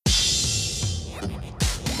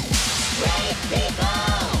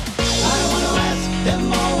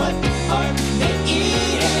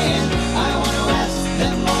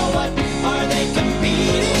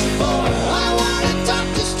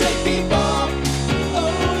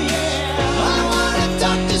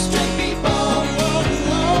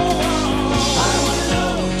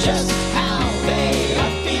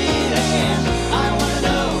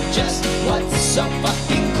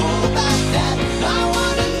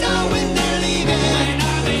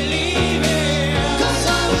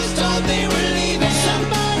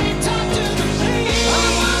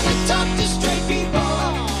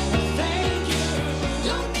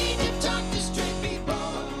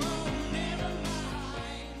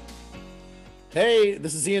Hey,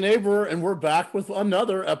 this is Ian Aber, and we're back with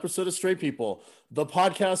another episode of Straight People, the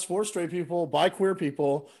podcast for straight people by queer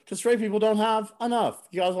people, because straight people don't have enough.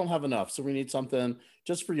 You guys don't have enough, so we need something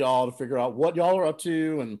just for y'all to figure out what y'all are up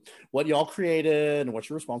to and what y'all created and what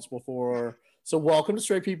you're responsible for. So, welcome to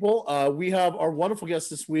Straight People. We have our wonderful guest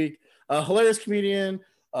this week, a hilarious comedian,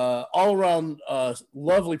 all around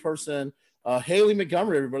lovely person, Haylie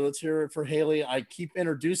Montgomery. Everybody, let's hear it for Haylie. I keep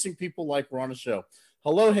introducing people like we're on a show.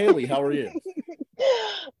 Hello, Haylie. How are you?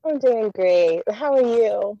 I'm doing great. How are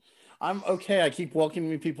you? I'm okay. I keep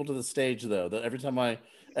welcoming people to the stage though. That every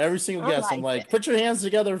single I guest, I'm like like, put your hands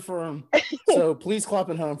together for him. So please clap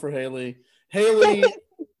at home for Haylie. Haylie,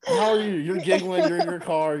 how are you? You're giggling. You're in your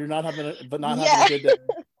car. You're not having a, but not having a Yeah. good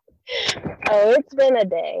day. Oh, it's been a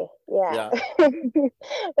day. Yeah. Yeah,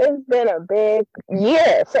 It's been a big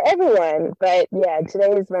year for everyone. But yeah,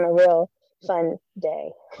 today has been a real fun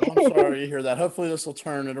day. I'm sorry to hear that. Hopefully this will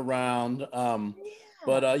turn it around.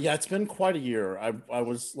 But Yeah. yeah, it's been quite a year. I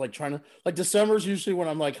was like trying to like December is usually when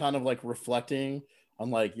I'm like kind of like reflecting on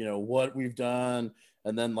like what we've done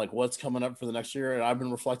and then like what's coming up for the next year. And I've been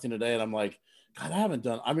reflecting today, and I'm like, God, I haven't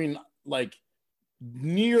done. I mean, like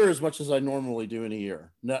near as much as I normally do in a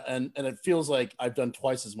year. No, and it feels like I've done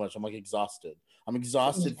twice as much. I'm like exhausted. I'm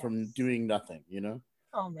exhausted from Yes. doing nothing. You know.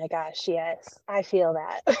 Oh my gosh, yes. I feel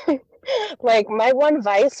that. Like my one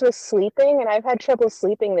vice was sleeping and I've had trouble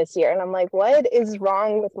sleeping this year and I'm like, what is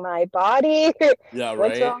wrong with my body? Yeah,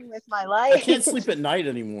 What's right. wrong with my I life? can't sleep at night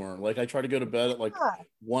anymore. Like I try to go to bed at like Yeah.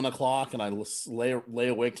 1 o'clock, and I lay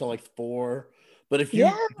awake till like 4. But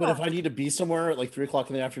Yeah. if I need to be somewhere at like 3 o'clock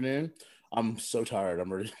in the afternoon, I'm so tired.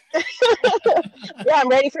 I'm ready. Yeah, I'm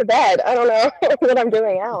ready for bed. I don't know what I'm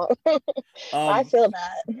doing out. I Um. feel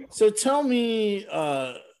that. So tell me,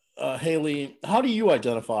 Haylie, how do you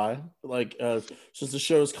identify? Like, since the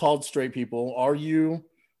show is called Straight People, are you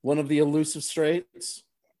one of the elusive straights?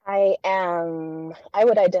 I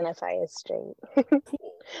would identify as straight.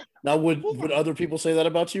 Cool. Now, would Yeah. other people say that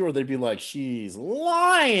about you, or they'd be like, "She's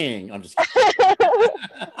lying"? I'm just kidding.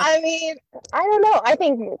 I mean, I don't know. I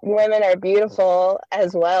think women are beautiful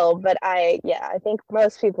as well, but yeah, I think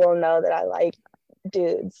most people know that I like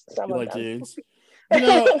dudes, some You of like them. dudes?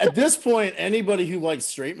 At this point, anybody who likes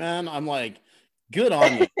straight men, I'm like, good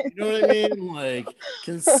on you. You know what I mean? Like,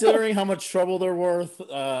 considering how much trouble they're worth,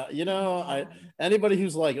 I Yeah. anybody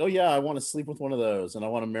who's like, oh yeah, I want to sleep with one of those and I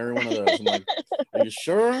want to marry one of those. I'm like, are you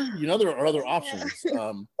sure? You know, there are other Yeah, options.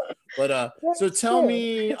 But so that's tell true.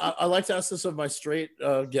 me, I like to ask this of my straight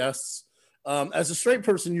guests. As a straight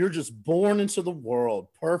person, you're just born into the world,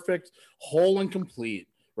 perfect, whole and complete,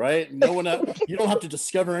 right? No one, you don't have to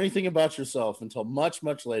discover anything about yourself until much,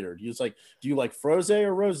 much later. You just like, do you like froze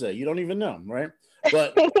or rose? You don't even know, right?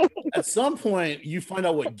 But at some point, you find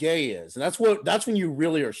out what gay is, and that's when you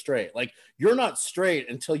really are straight. Like you're not straight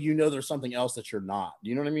until you know there's something else that you're not.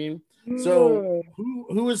 You know what I mean? So Hmm.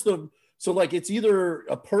 who is the so like it's either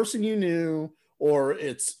a person you knew or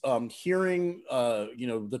it's hearing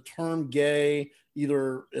the term gay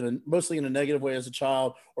either mostly in a negative way as a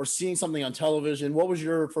child or seeing something on television. What was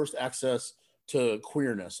your first access to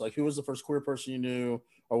queerness? Like who was the first queer person you knew,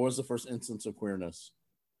 or what was the first instance of queerness?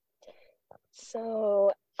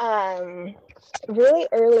 So, really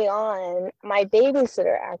early on, my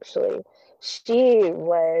babysitter actually, she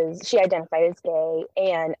identified as gay,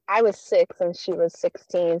 and I was 6 and she was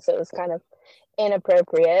 16, so it was kind of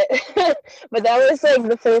inappropriate. But that was like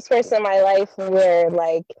the first person in my life where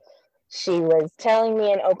like she was telling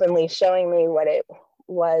me and openly showing me what it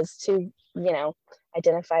was to,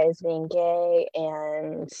 identify as being gay.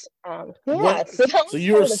 And What? yeah, so that So was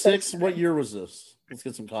you kind were of the first 6. What time. year was this? Let's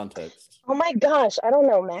get some context. Oh my gosh, I don't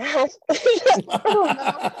know math. I don't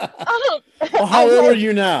know. Well, how I'm old are like,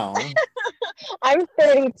 you now? I'm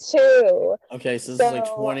 32. Okay, so this is like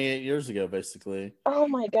So, 28 years ago, basically. oh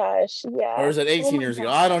my gosh, Or yeah. is it Oh 18 my years ago?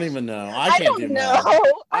 I don't gosh. even know. I I can't do don't math. know.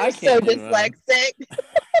 I I'm so can't do math.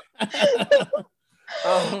 dyslexic.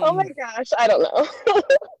 Oh my um, gosh, I don't know.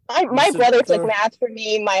 My so brother took math for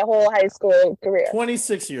me my whole high school career.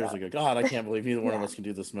 26 years So, ago. God, I can't believe either one of yeah. us can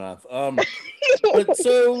do this math. But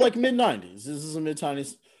so like mid 90s. This is a mid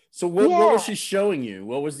 90s. So what was Yeah. she showing you?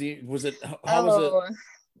 What was was it, how was it? Oh,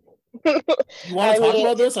 Do you want I to talk mean,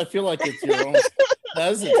 about this? I feel like it's you're almost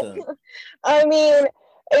hesitant. I mean,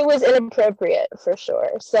 it was inappropriate for sure.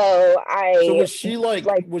 So So I like,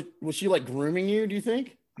 was she like grooming you, do you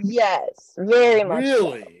think? yes, very much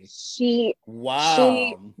so. Really? She,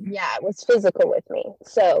 Wow. yeah, was physical with me.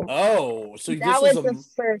 So Oh, so that was the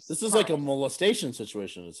first this is like a time. molestation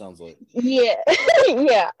situation, it sounds like. Yeah,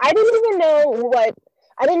 yeah. I didn't even know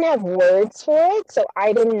I didn't have words for it, so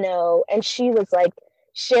I didn't know. And she was like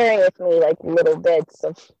sharing with me like little bits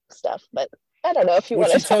of stuff, but I don't know if you Would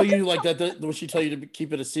want to she tell talk. you like that? Would she tell you to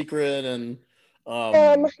keep it a secret? And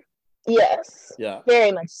Um, yes, yeah.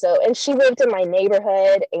 very much so. And she lived in my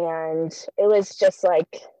neighborhood, and it was just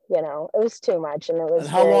like, it was too much, and it And was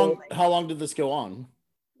very like, how long did this go on?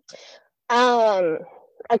 um,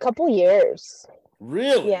 a couple years. Yeah,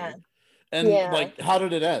 Really? And yeah. like, how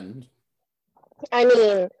did it end? I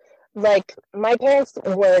mean, like my parents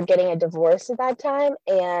were getting a divorce at that time,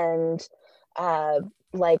 and uh,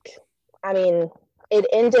 like, I mean, it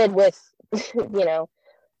ended with, you know,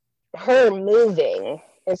 her moving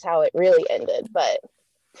is how it really ended. But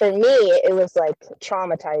for me, it was like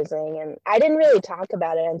traumatizing. And I didn't really talk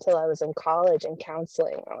about it until I was in college and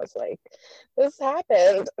counseling. I was like, this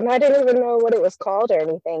happened. And I didn't even know what it was called or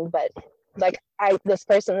anything. But like, this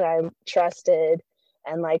person that I trusted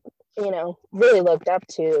and like, really looked up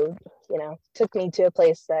to, took me to a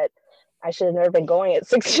place that I should have never been going at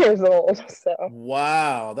 6 years old. So,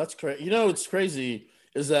 Wow, that's crazy. You know, it's crazy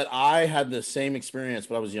is that I had the same experience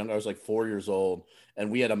when I was young. I was like 4 years old,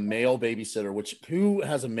 and we had a male babysitter. Which who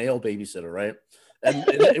has a male babysitter, right? And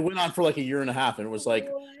it went on for like a year and a half, and it was like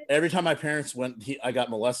every time my parents went, I got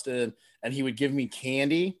molested, and he would give me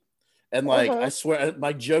candy. And like I uh-huh. swear,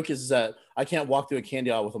 my joke is that I can't walk through a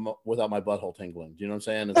candy aisle without my butthole tingling. Do you know what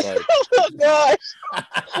I'm saying? It's like, Oh gosh.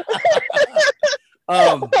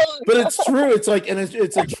 um, Oh, but it's no. true. It's like, and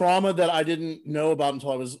it's a trauma that I didn't know about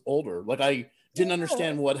until I was older. Like I didn't Yeah,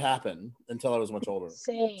 understand what happened until I was much older.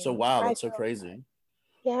 So same. wow, I that's so felt that. crazy.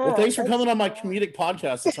 Well, Yeah, thanks for that's coming on my wild. comedic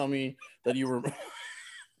podcast to tell me that you were.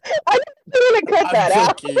 I'm gonna cut I'm that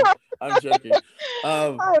out. joking. I'm joking.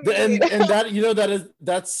 I mean, And that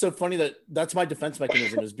that's so funny that's my defense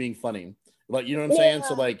mechanism is being funny. Like you know what I'm saying.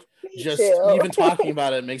 So yeah, like me just too. even talking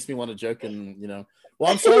about it makes me want to joke and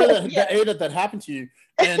Well, I'm sorry Yeah, that happened to you.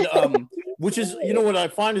 And me which is too. what I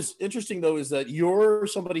find is interesting though is that you're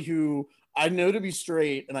somebody who I know to be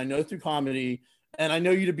straight and I know through comedy and I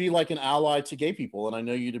know you to be like an ally to gay people and I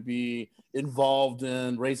know you to be involved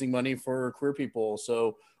in raising money for queer people.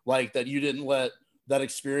 So like that you didn't let that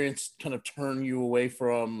experience kind of turn you away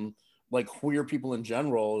from like queer people in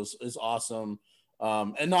general is awesome.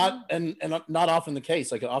 And not Yeah, and not often the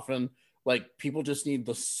case. Like often like people just need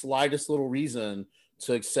the slightest little reason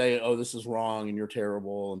to say, oh, this is wrong and you're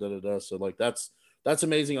terrible and da da da. So like that's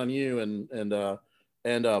amazing on you and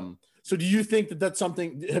so do you think that that's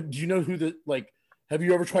something? Do you know who the like? Have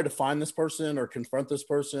you ever tried to find this person or confront this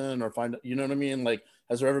person or find you know what I mean? Like,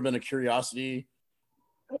 has there ever been a curiosity?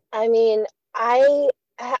 I mean, I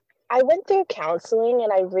I went through counseling,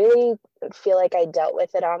 and I really feel like I dealt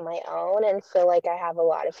with it on my own, and feel like I have a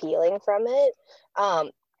lot of healing from it. Um,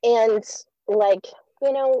 and like,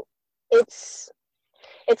 you know, it's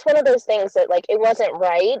it's one of those things that like it wasn't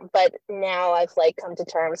right, but now I've like come to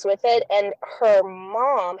terms with it. And her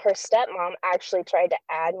stepmom actually tried to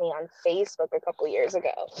add me on Facebook a couple years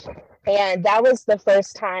ago. And that was the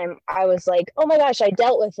first time I was like, oh my gosh, I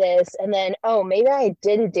dealt with this. And then, oh, maybe I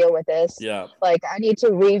didn't deal with this. Yeah. Like, I need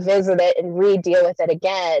to revisit it and re deal with it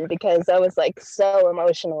again because I was like so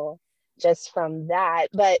emotional just from that.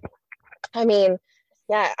 But I mean,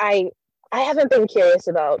 yeah, I haven't been curious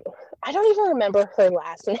about. I don't even remember her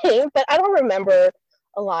last name, but I don't remember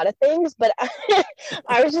a lot of things. But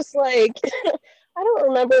I was just like, I don't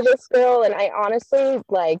remember this girl, and I honestly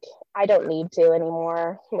like I don't need to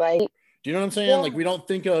anymore. Like, Do you know what I'm saying? yeah, Like we don't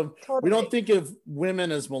totally. think of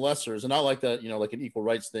women as molesters, and not like that, like an equal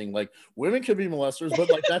rights thing. Like women could be molesters, but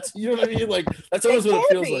like that's you know what I mean. Like that's They always what it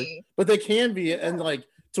can feels like. be. But they can be, and Yeah, like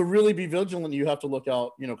to really be vigilant, you have to look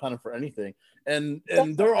out, kind of for anything. And there are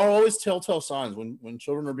definitely. always telltale signs when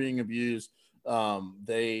children are being abused.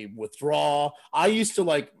 They withdraw. I used to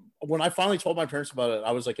like when I finally told my parents about it.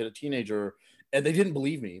 I was like a teenager, and they didn't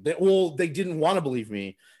believe me. They didn't want to believe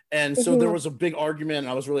me and so there Mhm. was a big argument, and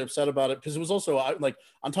I was really upset about it because it was also like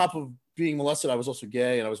on top of being molested, I was also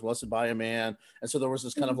gay, and I was molested by a man, and so there was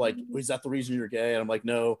this kind of like, Mhm. is that the reason you're gay? And I'm like,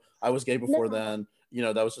 no, I was gay before No, then.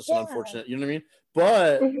 That was just an yeah. unfortunate, you know what I mean?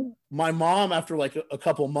 But Mhm. my mom, after like a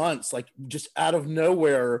couple months, like just out of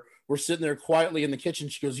nowhere, we're sitting there quietly in the kitchen.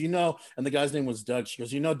 She goes, and the guy's name was Doug. She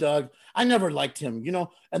goes, Doug, I never liked him,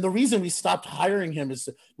 and the reason we stopped hiring him is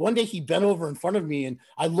one day he bent over in front of me and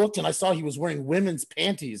I looked and I saw he was wearing women's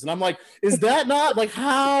panties. And I'm like, is that not like,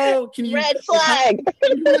 how can you, Red like, how, flag.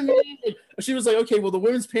 you know what I mean? Like, she was like, okay, well, the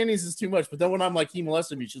women's panties is too much. But then when I'm like, he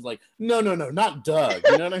molested me, she's like, no, no, no, not Doug.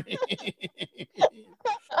 You know what I mean?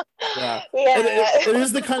 Yeah. And Yeah. it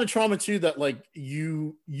is the kind of trauma too that like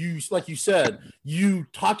you like you said, you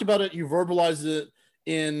talked about it, you verbalized it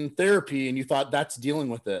in therapy and you thought that's dealing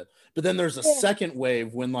with it. But then there's a Yeah. second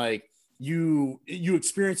wave when like you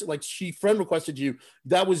experience it, like she friend requested you,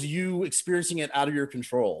 that was you experiencing it out of your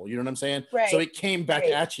control, you know what I'm saying? Right. So it came back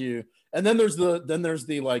at you. And then there's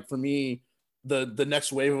the like, for me, the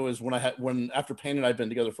next wave was when after Payne and I've been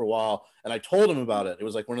together for a while, and I told him about it. It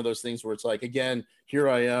was like one of those things where it's like, again, here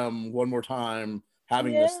I am one more time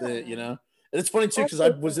having this thing, you know. And it's funny too, because I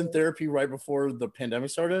was in therapy right before the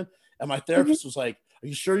pandemic started, and my therapist was like, "Are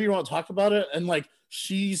you sure you want to talk about it?" And like,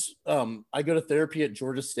 she's I go to therapy at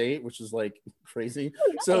Georgia State, which is like crazy.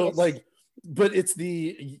 Oh, nice. So like, but it's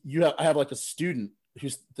I have like a student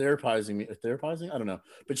who's therapizing. I don't know,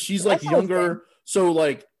 but she's like younger. Good. So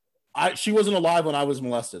like, she wasn't alive when I was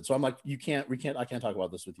molested. So I'm like, I can't talk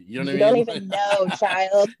about this with you. You know what I mean? You don't even know,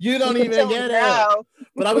 child. You don't even get it.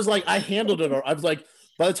 But I was like, I handled it. I was like,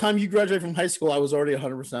 by the time you graduate from high school, I was already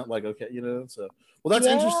 100% like, okay, you know. So, well, that's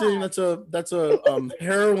interesting. That's a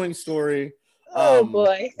harrowing story. Oh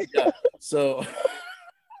boy. Yeah. So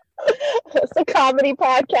it's a comedy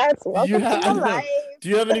podcast. Welcome to my life. Do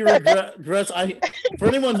you have any regrets? For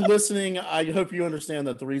anyone listening, I hope you understand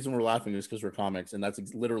that the reason we're laughing is because we're comics, and that's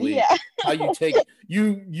literally how you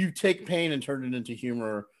take pain and turn it into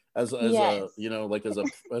humor as a, you know, like as a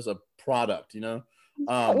product, you know.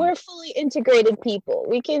 We're fully integrated people.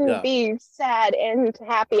 We can be sad and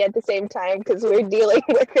happy at the same time because we're dealing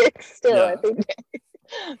with it still every day.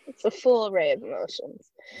 It's a full array of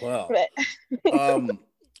emotions. Wow. But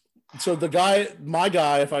so my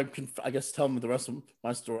guy, if I can, I guess tell him the rest of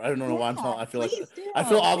my story. I don't know why I'm telling. I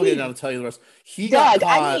feel obligated now to tell you the rest. Got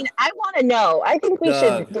caught. I mean, I want to know. I think we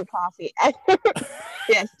should do coffee.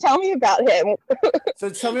 Yes, tell me about him. So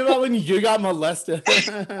tell me about when you got molested.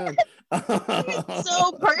 It's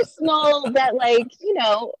so personal that, like, you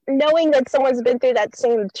know, knowing that someone's been through that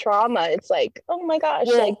same trauma, it's like, oh my gosh,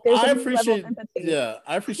 like there's I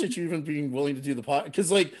appreciate you even being willing to do the pod,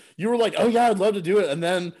 because like you were like, oh yeah, I'd love to do it, and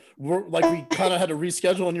then we kind of had to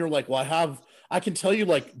reschedule, and you were like, well, I can tell you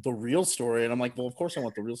like the real story, and I'm like, well, of course I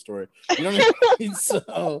want the real story. You know what I mean?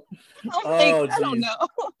 So, I don't know.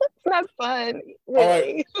 It's not fun, really. All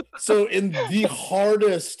right. So in the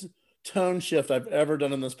hardest tone shift I've ever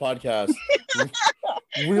done in this podcast,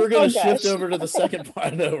 we're going to shift over to the second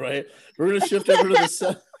part. I know, right? We're going to shift over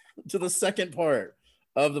to the second part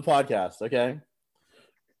of the podcast. Okay.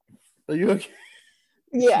 Are you okay?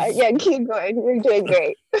 Yeah, keep going. You're doing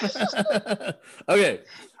great. Okay.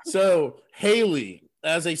 So Haylie,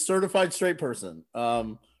 as a certified straight person,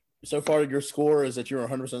 so far your score is that you're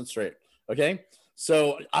 100% straight. Okay.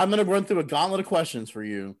 So I'm going to run through a gauntlet of questions for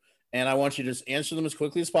you, and I want you to just answer them as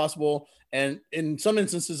quickly as possible. And in some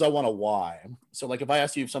instances, I want a why. So like if I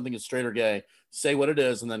ask you if something is straight or gay, say what it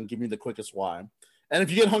is and then give me the quickest why. And if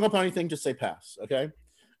you get hung up on anything, just say pass. Okay.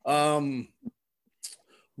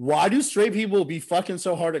 Why do straight people be fucking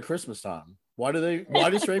so hard at Christmas time? Why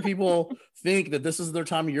do straight people think that this is their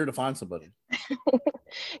time of year to find somebody?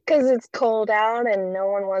 Because it's cold out and no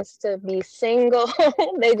one wants to be single.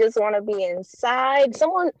 They just want to be inside.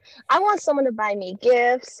 I want someone to buy me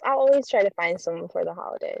gifts. I always try to find someone for the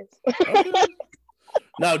holidays. Okay.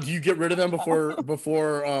 Now, do you get rid of them before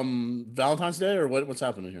Valentine's Day, or what's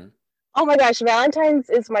happening here? Oh my gosh, Valentine's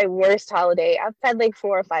is my worst holiday. I've had like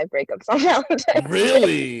 4 or 5 breakups on Valentine's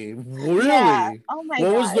Really? Day. Really? Yeah. Oh my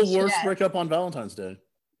gosh. What was the worst breakup on Valentine's Day?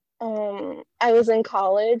 I was in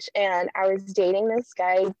college and I was dating this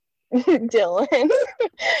guy, Dylan,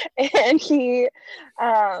 and he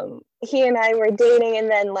and I were dating, and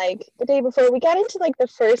then like the day before we got into like the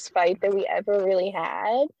first fight that we ever really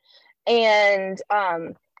had, and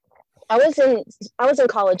I was in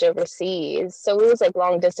college overseas, so it was like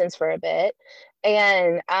long distance for a bit,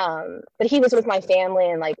 and but he was with my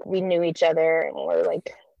family, and like we knew each other, and we're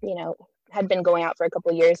like, you know, had been going out for a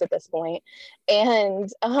couple of years at this point, and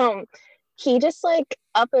he just like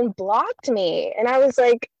up and blocked me, and I was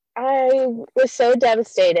so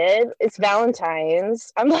devastated. It's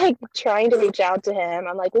Valentine's. I'm like trying to reach out to him.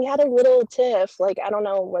 I'm like, we had a little tiff, like I don't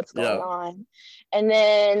know what's going on, and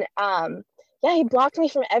then he blocked me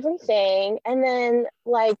from everything, and then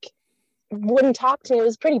like wouldn't talk to me. It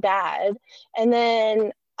was pretty bad. And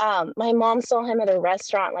then my mom saw him at a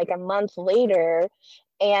restaurant like a month later,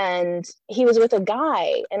 and he was with a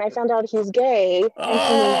guy, and I found out he's gay.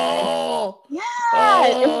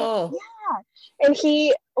 And and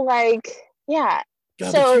he like, yeah.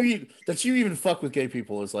 God, so that you even fuck with gay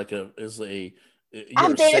people is like I've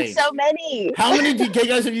dated so many. How many gay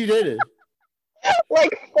guys have you dated?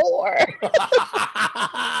 Like 4.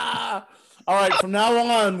 All right, from now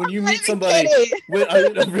on, when you meet somebody,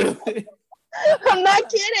 really? I'm not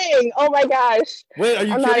not kidding. Oh my gosh. Wait, are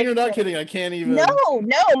you I'm kidding or not kidding? I can't even. No.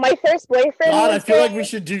 My first boyfriend God, I was feel like gay. we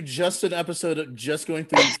should do just an episode of just going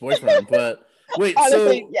through each boyfriend. But wait,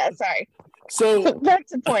 Honestly, yeah, sorry. so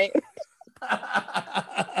That's the point.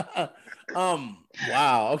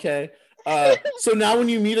 wow, okay. So now when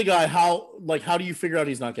you meet a guy, how do you figure out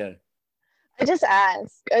he's not gay? I just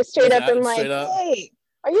ask. I straight up and like, Straight up? hey,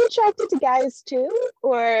 are you attracted to guys too?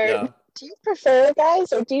 Or Yeah. do you prefer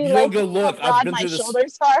guys? Or do you You don't like go, how look, I've broad been my through this.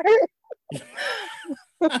 shoulders are?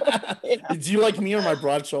 Do you like me or my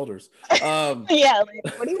broad shoulders? Yeah,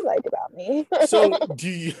 like, what do you like about me? So do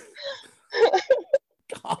you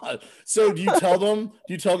God. So do you tell them?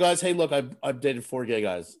 Do you tell guys, hey, look, I've dated 4 gay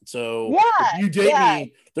guys. So if you date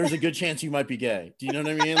me, there's a good chance you might be gay. Do you know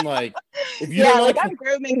what I mean? Like, if you don't I'm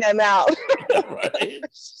grooming them out. Right?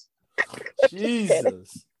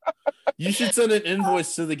 Jesus. You should send an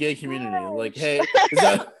invoice to the gay community. Like, hey,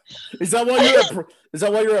 is that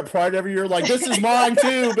why you're at Pride every year? Like, this is mine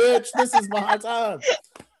too, bitch. This is my time.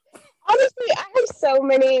 Honestly, I have so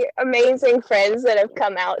many amazing friends that have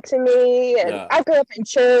come out to me, and I grew up in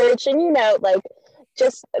church, and like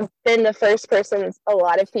just been the first person a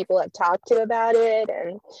lot of people have talked to about it.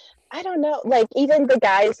 And I don't know, like even the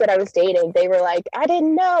guys that I was dating, they were like, I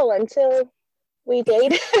didn't know until we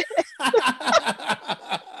dated.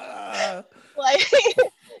 Like,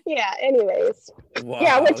 yeah, anyways. Wow,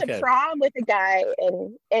 yeah, I went to prom with a guy,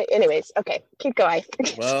 and anyways, okay, keep going.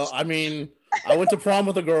 Well, I mean, I went to prom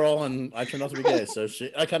with a girl and I turned out to be gay, so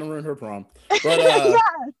I kind of ruined her prom. But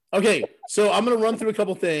okay, so I'm gonna run through a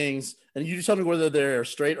couple things and you just tell me whether they're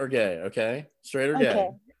straight or gay, okay? Straight or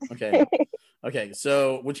gay. Okay. Okay,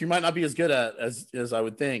 so which you might not be as good at as I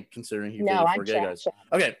would think, considering you dated 4 gay guys.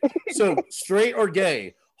 Okay, so straight or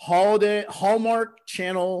gay, Hallmark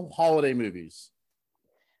Channel holiday movies.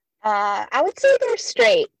 I would say they're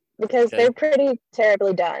straight because they're pretty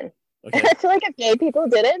terribly done. Okay. I feel like if gay people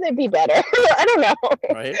did it, they'd be better. I don't know.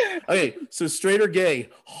 Right? Okay, so straight or gay,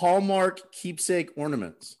 Hallmark keepsake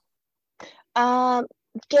ornaments.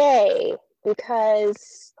 Gay,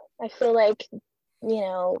 because I feel like,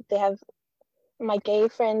 they have, my gay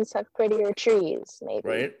friends have prettier trees, maybe.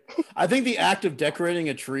 Right? I think the act of decorating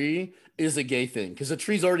a tree is a gay thing because a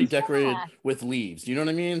tree's already decorated with leaves. You know what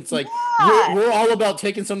I mean? It's like we're all about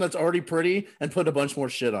taking something that's already pretty and put a bunch more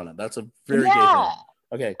shit on it. That's a very gay thing.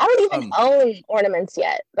 Okay. I don't even own ornaments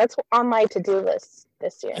yet. That's on my to-do list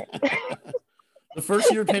this year. The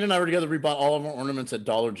first year Payne and I were together, we bought all of our ornaments at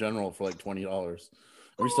Dollar General for like $20.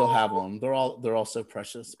 We still have them. They're all so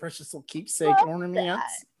precious. Precious little keepsake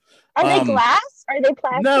ornaments. Are they glass? Are they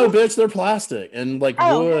plastic? No, bitch, they're plastic and like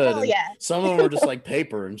wood. And some of them are just like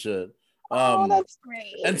paper and shit. Oh, that's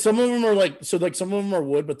great. And some of them are some of them are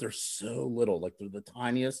wood, but they're so little. Like they're the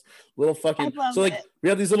tiniest little fucking. So like we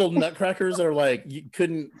have these little nutcrackers that are like you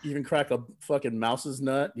couldn't even crack a fucking mouse's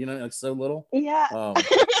nut. You know, like so little. Yeah.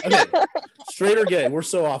 Okay. Straight or gay? We're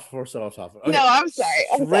so off topic. Okay. No, I'm sorry.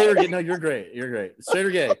 Straight or gay? No, you're great. You're great. Straight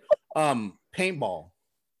or gay? Paintball.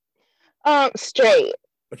 Straight.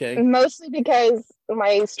 Okay. Mostly because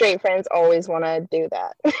my straight friends always want to do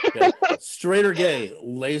that. Okay. Straight or gay?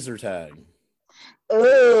 Laser tag.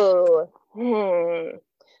 Ooh.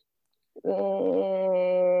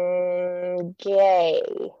 Gay,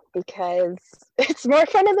 because it's more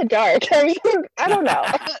fun in the dark. I mean, I don't know.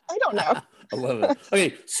 I love it.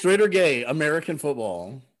 Okay. Straight or gay? American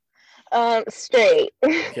football. Straight.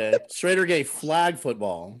 Okay. Straight or gay? Flag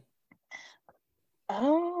football.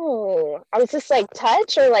 Oh, I was just like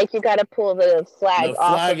touch or like you got to pull the flag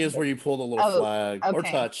off. Flag is where you pull the little flag or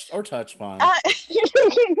touch fine.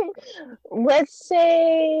 Let's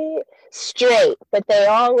say straight, but they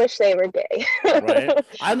all wish they were gay. Right?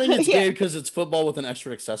 I think it's gay because it's football with an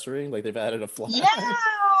extra accessory. Like they've added a flag.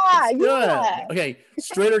 Yeah. Okay.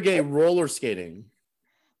 Straight or gay? Roller skating.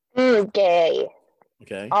 Gay.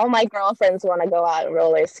 Okay. All my girlfriends want to go out and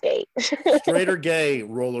roller skate. Straight or gay?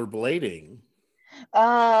 Roller blading.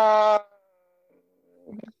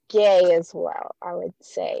 Gay as well, I would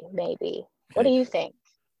say, maybe. Okay. What do you think?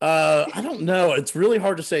 I don't know. It's really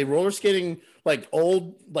hard to say. Roller skating, like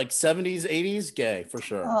old, like 70s, 80s, gay for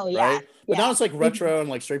sure. Oh, yeah. Right? But now it's like retro and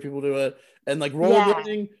like straight people do it. And like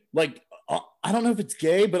rollerblading, like I don't know if it's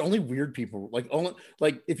gay, but only weird people. Like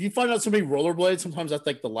if you find out somebody rollerblades, sometimes that's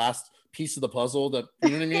like the last piece of the puzzle that, you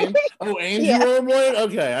know what I mean? Oh, and you rollerblade?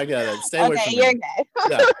 Okay, I get it. Stay away from me. You're gay.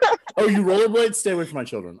 Yeah. Oh, you rollerblade? Stay away from my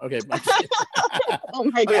children. Okay. Oh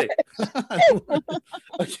my God.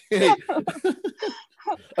 Okay.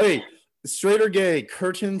 Okay. Straight or gay?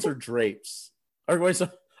 Curtains or drapes? Or wait, so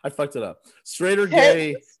I fucked it up. Straight or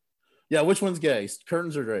gay? Yeah, which one's gay?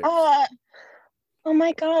 Curtains or drapes? Oh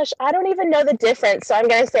my gosh, I don't even know the difference, so I'm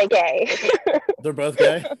gonna say gay. They're both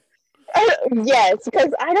gay. Yes,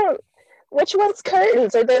 because I don't. Which one's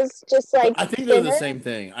curtains? Are those just like I think they're the thinner? same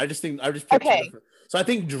thing. I just picked two Okay, different. So I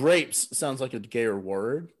think drapes sounds like a gayer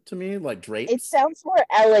word to me, like it drapes. sounds more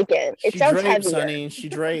elegant. It She sounds drapes, heavier. honey. She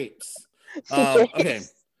drapes. Okay,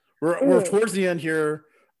 Drapes. we're Mm. towards the end here.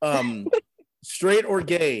 Straight or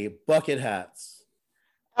gay bucket hats.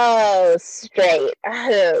 Oh, straight.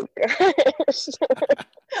 Oh gosh.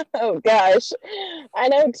 Oh gosh. I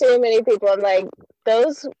know too many people. I'm like,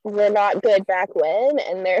 those were not good back when,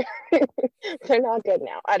 and they're not good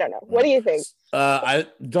now. I don't know. What do you think? I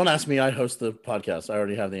don't ask me. I host the podcast. I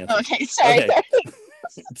already have the answers. Okay, sorry, Okay,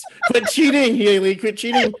 sorry. quit cheating, Haylie. Quit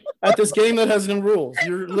cheating at this game that has no rules.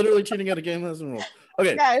 You're literally cheating at a game that has no rules.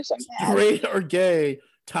 Okay, Gosh, I'm mad. straight or gay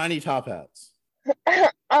tiny top hats.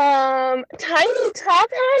 Tiny top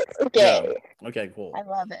hats? Yeah. Gay. Okay. Cool. I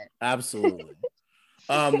love it. Absolutely.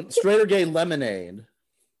 Straight or gay lemonade.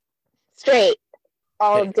 Straight.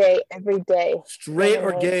 All Okay. day, every day. Straight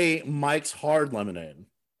or Lemonade. gay Mike's Hard Lemonade.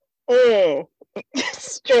 Mm.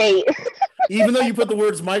 Straight. Even though you put the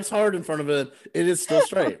words Mike's Hard in front of it, it is still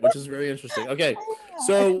straight, which is very interesting. Okay.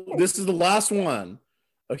 So this is the last one.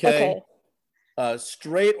 Okay. Okay.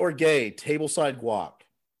 Straight or gay tableside guac.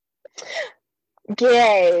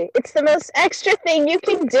 Gay. It's the most extra thing you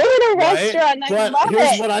can do in a Right? restaurant. I But love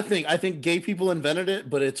here's it. what I think. I think gay people invented it,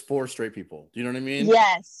 but it's for straight people. Do you know what I mean?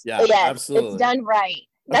 Yes. Yeah, Yes. It's absolutely. done right.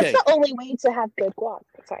 That's Okay. the only way to have good guac.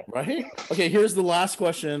 Sorry. Right? Okay, here's the last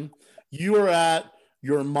question. You are at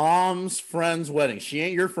your mom's friend's wedding. She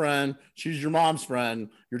ain't your friend. She's your mom's friend.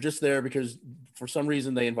 You're just there because for some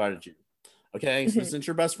reason they invited you. Okay, so this Mhm. isn't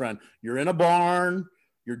your best friend. You're in a barn.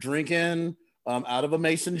 You're drinking out of a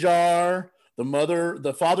mason jar.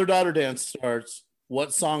 The father-daughter dance starts.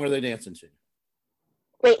 What song are they dancing to?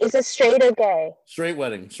 Wait, is it straight or gay? Straight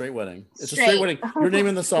wedding. Straight wedding. It's a straight Straight. wedding. You're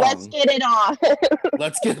naming the Let's song. get it on.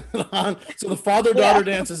 Let's get it on. So the Yeah. father-daughter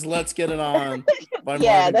dance is "Let's Get It On" by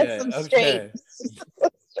Yeah, Marvin that's Gaye. some straight.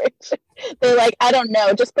 Okay. They're like, I don't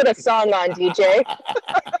know, just put a song on, DJ.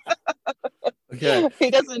 Okay.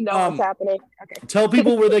 He doesn't know what's happening. Okay. Tell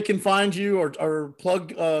people where they can find you or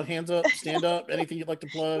plug hands up, stand up, anything you'd like to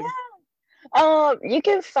plug. You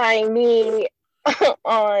can find me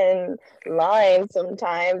online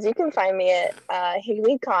sometimes. You can find me at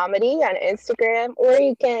Haylie Comedy on Instagram, or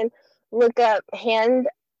you can look up hand.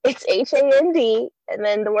 It's HAND, and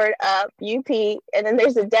then the word up, UP, and then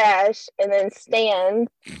there's a dash, and then stand,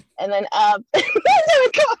 and then up. You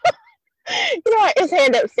know what? It's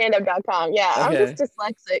standup.com. Yeah, I'm Okay. just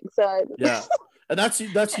dyslexic, so Yeah. And that's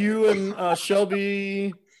you and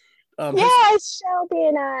Shelby. yeah, it's Shelby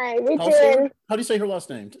and I. We Helser? did How do you say her last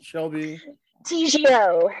name? Shelby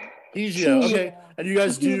TGO. Hegio. Okay. TGO. And you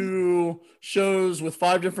guys do shows with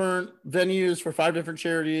 5 different venues for 5 different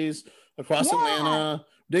charities across Yeah. Atlanta.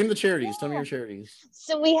 Name the charities. Tell me Yeah. your charities.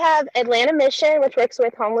 So we have Atlanta Mission, which works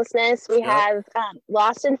with homelessness. We Yep. have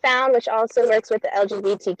Lost and Found, which also works with the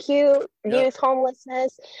LGBTQ Yep. youth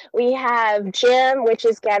homelessness. We have Gym, which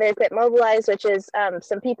is Gather, Equip, Mobilize, which is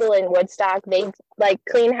some people in Woodstock. They like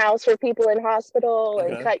clean house for people in hospital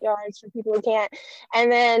and Okay. cut yards for people who can't. And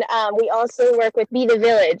then we also work with Be the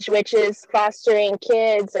Village, which is fostering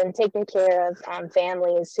kids and taking care of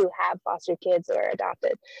families who have foster kids or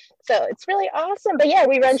adopted. So it's really awesome. But yeah,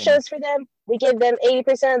 we run shows for them. We give them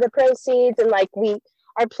 80% of the proceeds, and like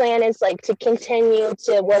our plan is like to continue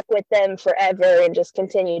to work with them forever and just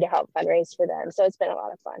continue to help fundraise for them. So it's been a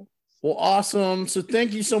lot of fun. Well, awesome. So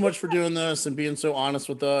thank you so much for doing this and being so honest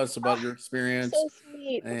with us about your experience. So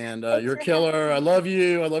sweet. And Thanks you're a for having killer. I me. love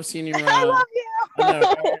you. I love seeing you I around. love I know, you.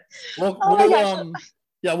 right? Well, Oh my gosh.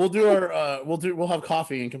 yeah, we'll do our we'll have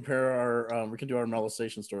coffee and compare our we can do our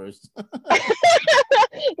molestation stories.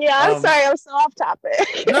 Yeah, I'm sorry, I'm so off topic.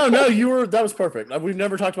 No, that was perfect. We've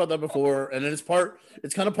never talked about that before, and it's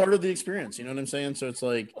kind of part of the experience. You know what I'm saying? So it's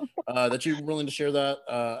like that you're willing to share that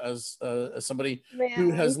as somebody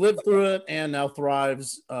who has lived through it and now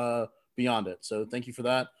thrives beyond it. So thank you for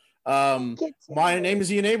that. My name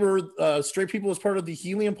is Ian Aber. Straight People is part of the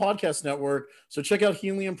Helium Podcast Network. So check out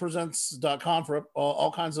heliumpresents.com for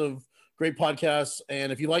all kinds of great podcasts.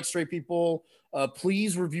 And if you like Straight People,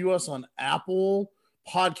 please review us on Apple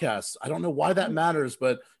Podcasts. I don't know why that matters,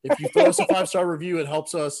 but if you throw us a 5-star review, it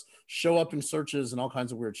helps us show up in searches and all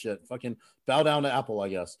kinds of weird shit. Fucking bow down to Apple, I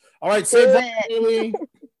guess. All right, say bye, Haylie.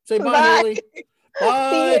 Say bye, Haylie.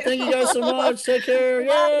 Bye. Thank you guys so much. Take care.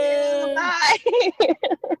 Love you.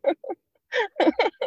 Bye.